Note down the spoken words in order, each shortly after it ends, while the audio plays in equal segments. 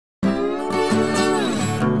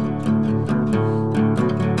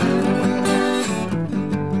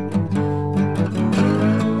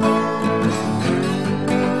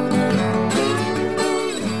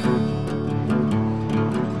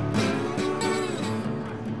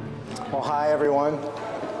Well, hi everyone.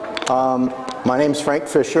 My name's Frank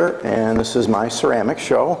Fisher, and this is my ceramics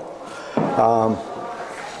show.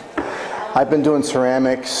 I've been doing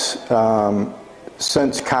ceramics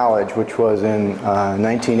since college, which was in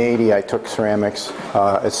 1980. I took ceramics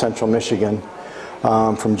at Central Michigan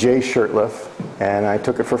from Jay Shirtliff, and I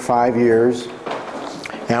took it for 5 years.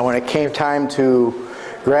 And when it came time to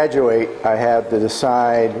graduate, I had to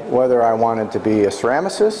decide whether I wanted to be a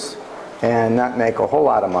ceramicist and not make a whole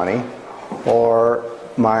lot of money, or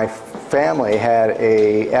my family had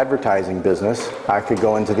a advertising business. I could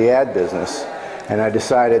go into the ad business, and I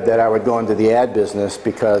decided that I would go into the ad business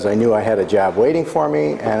because I knew I had a job waiting for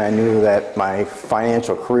me, and I knew that my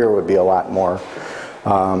financial career would be a lot more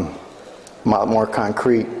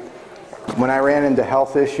concrete. When I ran into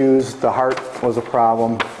health issues, the heart was a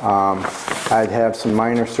problem. I'd have some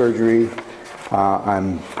minor surgery.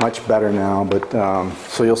 I'm much better now, but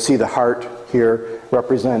so you'll see the heart here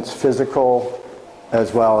represents physical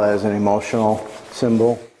as well as an emotional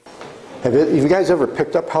symbol. Have you guys ever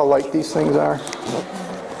picked up how light these things are?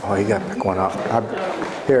 Oh, you got to pick one up.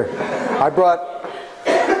 Here, I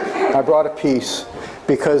brought a piece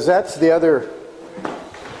because that's the other.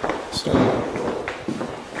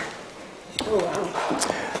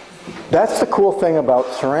 That's the cool thing about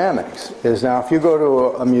ceramics, is now if you go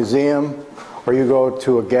to a museum or you go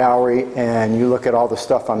to a gallery and you look at all the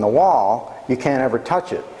stuff on the wall, you can't ever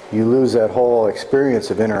touch it. You lose that whole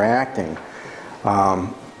experience of interacting.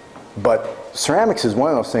 But ceramics is one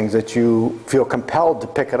of those things that you feel compelled to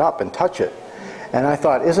pick it up and touch it. And I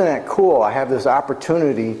thought, isn't that cool? I have this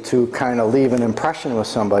opportunity to kind of leave an impression with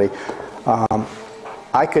somebody.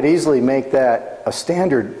 I could easily make that a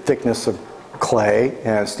standard thickness of clay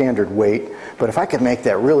and a standard weight, but if I could make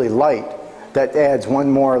that really light, that adds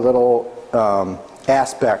one more little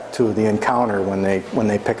aspect to the encounter when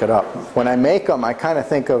they pick it up. When I make them, I kind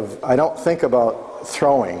of I don't think about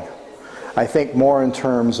throwing. I think more in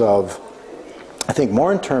terms of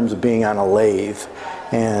being on a lathe,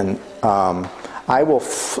 and I will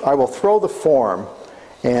throw the form,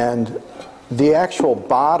 and the actual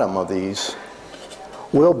bottom of these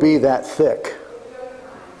will be that thick.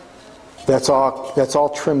 That's all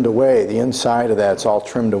trimmed away. The inside of that's all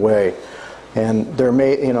trimmed away, and they're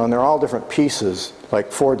made, and they're all different pieces,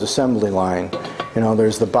 like Ford's assembly line.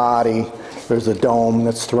 There's the body, there's the dome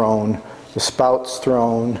that's thrown, the spout's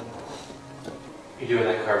thrown. You doing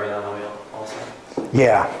that carving on the wheel also?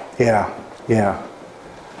 Yeah.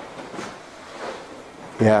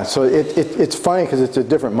 So it's funny because it's a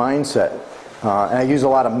different mindset, and I use a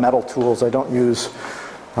lot of metal tools. I don't use,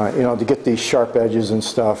 to get these sharp edges and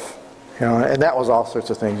stuff. And that was all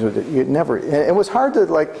sorts of things. It was hard to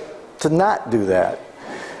not do that.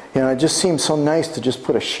 It just seemed so nice to just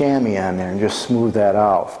put a chamois on there and just smooth that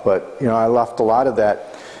off. But, I left a lot of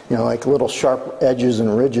that, like little sharp edges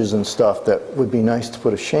and ridges and stuff that would be nice to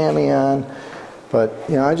put a chamois on. But,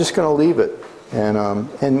 I'm just going to leave it.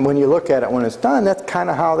 And when you look at it when it's done, that's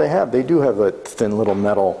kind of how they do have a thin little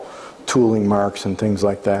metal tooling marks and things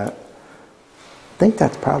like that. I think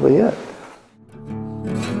that's probably it.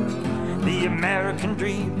 The American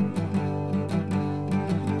dream,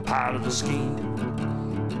 part of the scheme.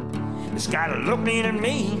 It's gotta look neat and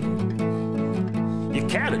mean. You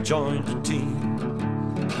gotta join the team.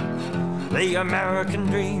 The American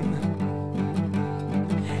dream,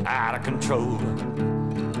 out of control.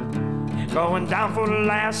 Going down for the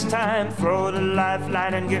last time, throw the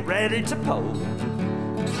lifeline and get ready to pull.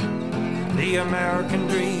 The American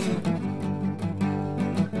dream,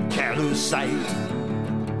 can't lose sight.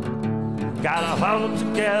 Gotta hold them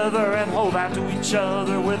together and hold out to each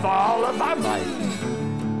other with all of our might.